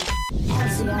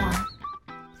3CR.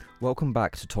 Welcome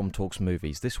back to Tom Talks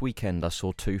Movies. This weekend I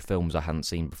saw two films I hadn't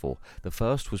seen before. The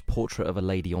first was Portrait of a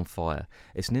Lady on Fire.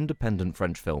 It's an independent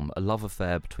French film, a love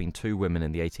affair between two women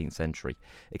in the 18th century.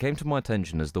 It came to my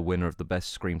attention as the winner of the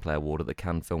Best Screenplay Award at the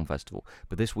Cannes Film Festival,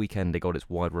 but this weekend it got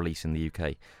its wide release in the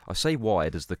UK. I say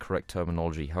wide as the correct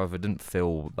terminology, however it didn't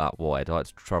feel that wide. I had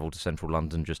to travel to central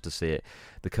London just to see it.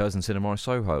 The Curzon Cinema in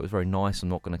Soho, it was very nice. I'm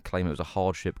not going to claim it was a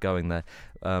hardship going there.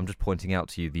 I'm just pointing out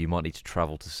to you that you might need to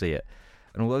travel to see it.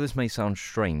 And although this may sound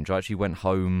strange, I actually went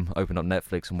home, opened up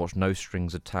Netflix and watched No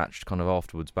Strings Attached kind of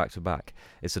afterwards, back to back.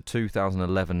 It's a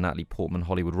 2011 Natalie Portman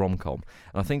Hollywood rom-com.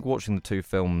 And I think watching the two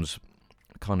films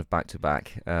kind of back to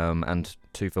back, and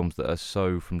two films that are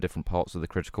so from different parts of the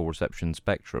critical reception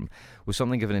spectrum, was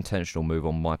something of an intentional move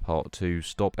on my part to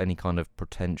stop any kind of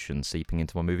pretension seeping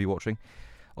into my movie watching.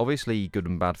 Obviously, good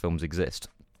and bad films exist,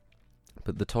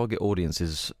 but the target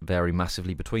audiences vary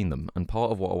massively between them, and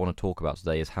part of what I want to talk about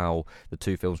today is how the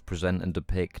two films present and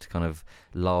depict kind of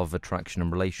love, attraction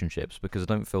and relationships, because I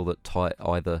don't feel that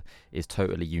either is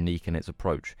totally unique in its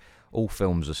approach. All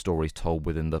films are stories told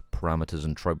within the parameters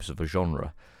and tropes of a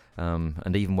genre,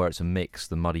 and even where it's a mix,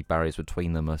 the muddy barriers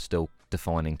between them are still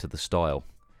defining to the style.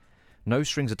 No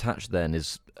Strings Attached then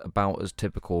is about as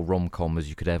typical rom-com as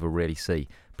you could ever really see,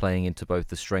 playing into both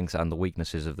the strengths and the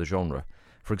weaknesses of the genre.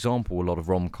 For example, a lot of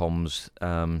rom-coms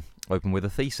open with a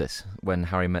thesis. When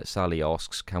Harry Met Sally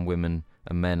asks, can women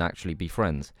and men actually be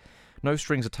friends? No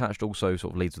Strings Attached also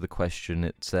sort of leads with a question.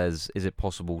 It says, is it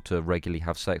possible to regularly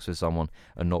have sex with someone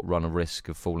and not run a risk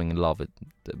of falling in love?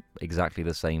 Exactly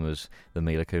the same as the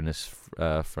Mila Kunis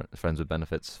Friends with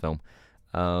Benefits film.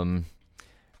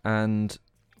 And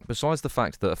besides the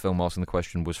fact that a film asking the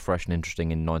question was fresh and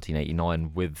interesting in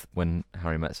 1989 with When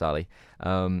Harry Met Sally,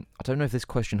 I don't know if this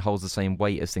question holds the same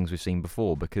weight as things we've seen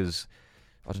before, because,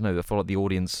 I don't know, I feel like the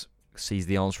audience sees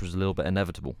the answer as a little bit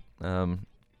inevitable.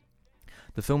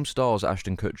 The film stars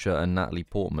Ashton Kutcher and Natalie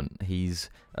Portman. He's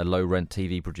a low-rent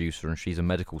TV producer and she's a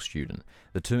medical student.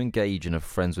 The two engage in a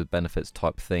friends with benefits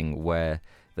type thing where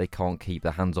they can't keep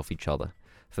their hands off each other.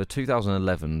 For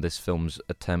 2011, this film's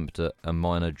attempt at a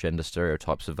minor gender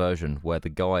stereotype subversion, where the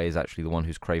guy is actually the one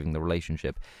who's craving the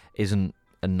relationship, isn't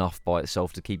enough by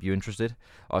itself to keep you interested.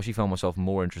 I actually found myself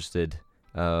more interested,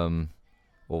 or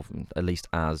at least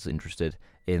as interested,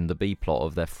 in the B-plot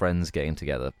of their friends getting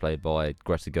together, played by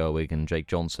Greta Gerwig and Jake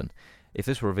Johnson. If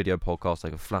this were a video podcast, I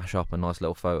could flash up a nice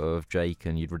little photo of Jake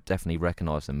and you'd definitely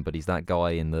recognise him, but he's that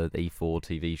guy in the E4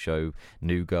 TV show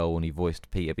New Girl, and he voiced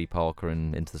Peter B. Parker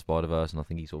in Into the Spider-Verse, and I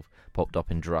think he sort of popped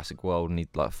up in Jurassic World, and he's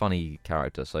like a funny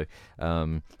character, so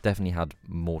definitely had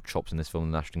more chops in this film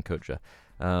than Ashton Kutcher.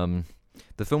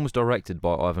 The film was directed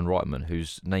by Ivan Reitman,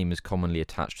 whose name is commonly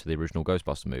attached to the original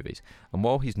Ghostbuster movies, and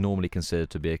while he's normally considered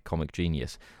to be a comic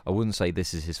genius, I wouldn't say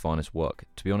this is his finest work.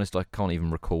 To be honest, I can't even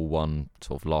recall one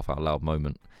sort of laugh-out-loud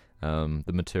moment. The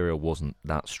material wasn't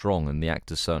that strong, and the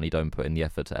actors certainly don't put in the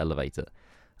effort to elevate it.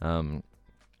 The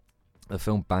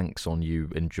film banks on you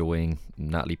enjoying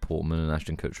Natalie Portman and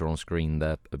Ashton Kutcher on screen.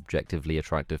 They're objectively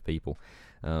attractive people.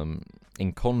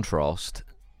 In contrast,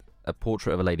 A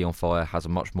Portrait of a Lady on Fire has a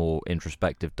much more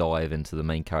introspective dive into the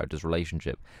main character's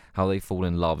relationship. How they fall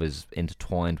in love is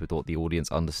intertwined with what the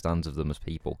audience understands of them as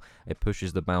people. It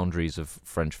pushes the boundaries of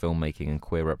French filmmaking and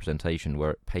queer representation, where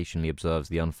it patiently observes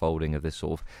the unfolding of this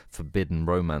sort of forbidden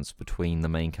romance between the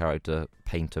main character,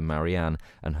 painter Marianne,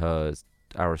 and her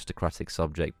aristocratic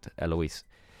subject, Eloise.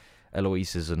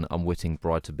 Eloise is an unwitting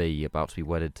bride-to-be about to be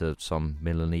wedded to some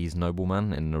Milanese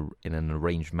nobleman in an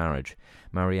arranged marriage.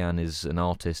 Marianne is an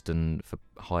artist and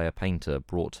for-hire painter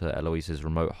brought to Eloise's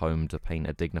remote home to paint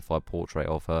a dignified portrait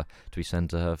of her to be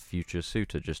sent to her future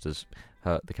suitor, just as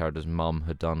the character's mum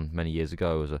had done many years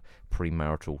ago as a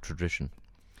premarital tradition.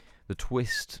 The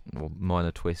twist, or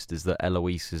minor twist, is that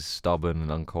Eloise is stubborn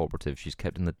and uncooperative. She's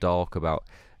kept in the dark about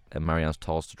Marianne's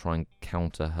task to try and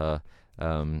counter her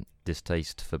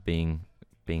distaste for being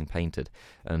painted,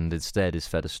 and instead is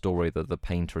fed a story that the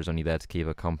painter is only there to keep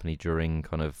her company during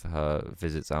kind of her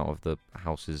visits out of the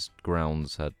house's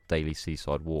grounds, her daily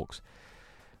seaside walks.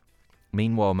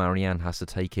 Meanwhile, Marianne has to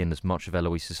take in as much of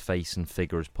Eloise's face and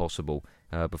figure as possible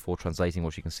before translating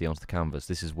what she can see onto the canvas.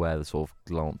 This is where the sort of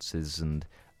glances and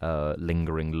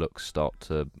lingering looks start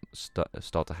to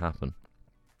happen.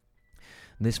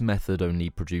 This method only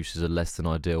produces a less than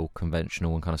ideal,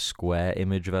 conventional and kind of square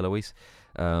image of Eloise.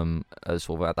 Sort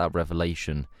of at that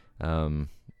revelation,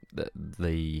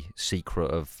 the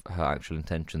secret of her actual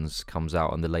intentions comes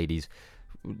out, and the ladies,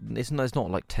 it's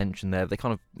not like tension there.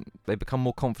 They become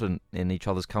more confident in each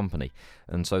other's company,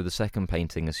 and so the second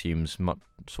painting assumes much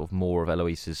sort of more of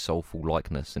Eloise's soulful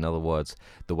likeness. In other words,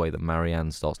 the way that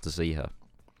Marianne starts to see her.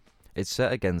 It's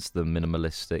set against the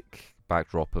minimalistic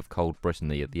backdrop of cold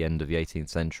Brittany at the end of the 18th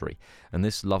century, and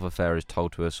this love affair is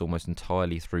told to us almost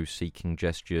entirely through seeking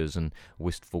gestures and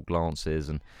wistful glances,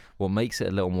 and what makes it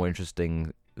a little more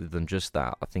interesting than just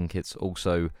that, I think it's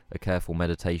also a careful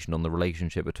meditation on the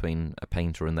relationship between a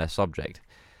painter and their subject.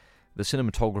 The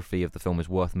cinematography of the film is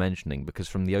worth mentioning because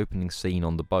from the opening scene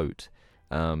on the boat,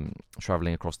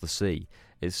 travelling across the sea,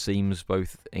 it seems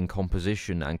both in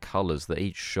composition and colours that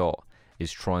each shot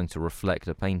is trying to reflect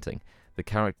a painting. The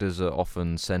characters are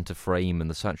often centre frame and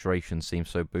the saturation seems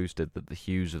so boosted that the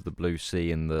hues of the blue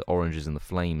sea and the oranges in the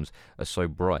flames are so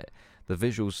bright. The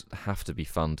visuals have to be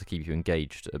fun to keep you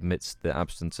engaged amidst the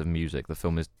absence of music. The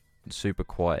film is super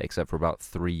quiet except for about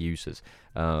 3 uses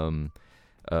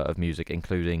of music,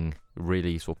 including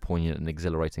really sort of poignant and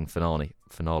exhilarating finale.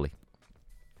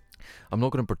 I'm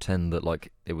not going to pretend that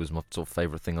like it was my sort of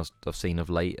favourite thing I've seen of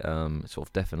late. Sort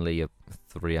of definitely a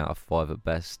 3 out of 5 at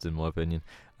best, in my opinion.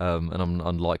 And I'm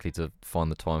unlikely to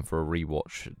find the time for a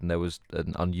rewatch. And there was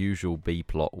an unusual B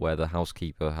plot where the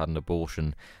housekeeper had an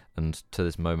abortion, and to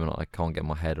this moment I can't get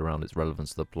my head around its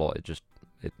relevance to the plot.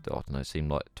 I don't know, it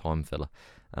seemed like time filler.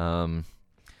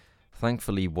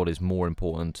 Thankfully, what is more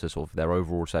important to sort of their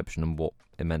overall reception and what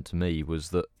it meant to me was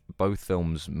that both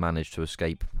films managed to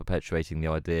escape perpetuating the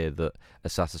idea that a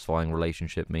satisfying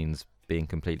relationship means being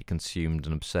completely consumed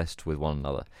and obsessed with one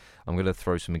another. I'm going to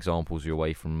throw some examples your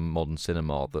way from modern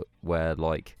cinema where,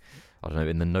 like, I don't know,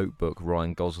 in The Notebook,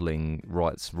 Ryan Gosling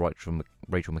writes Rachel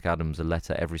McAdams a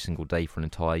letter every single day for an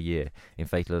entire year. In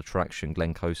Fatal Attraction,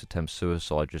 Glenn Close attempts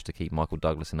suicide just to keep Michael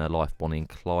Douglas in her life. Bonnie and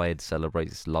Clyde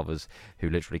celebrates lovers who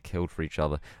literally killed for each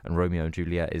other. And Romeo and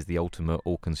Juliet is the ultimate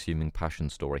all-consuming passion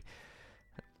story.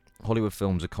 Hollywood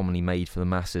films are commonly made for the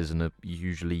masses and are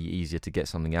usually easier to get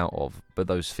something out of, but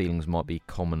those feelings might be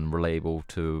common and relatable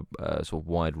to a sort of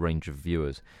wide range of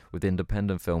viewers. With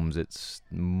independent films, it's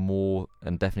more,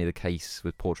 and definitely the case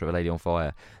with Portrait of a Lady on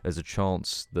Fire, there's a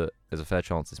fair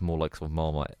chance it's more like sort of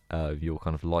Marmite. You'll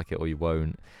kind of like it or you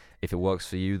won't. If it works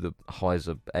for you, the highs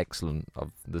are excellent.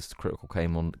 This critical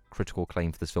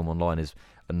claim for this film online is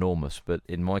enormous, but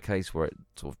in my case, where it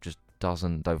sort of just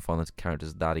don't find the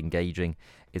characters that engaging,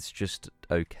 it's just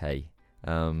okay.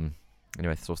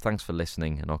 Anyway, so thanks for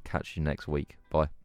listening, and I'll catch you next week. Bye.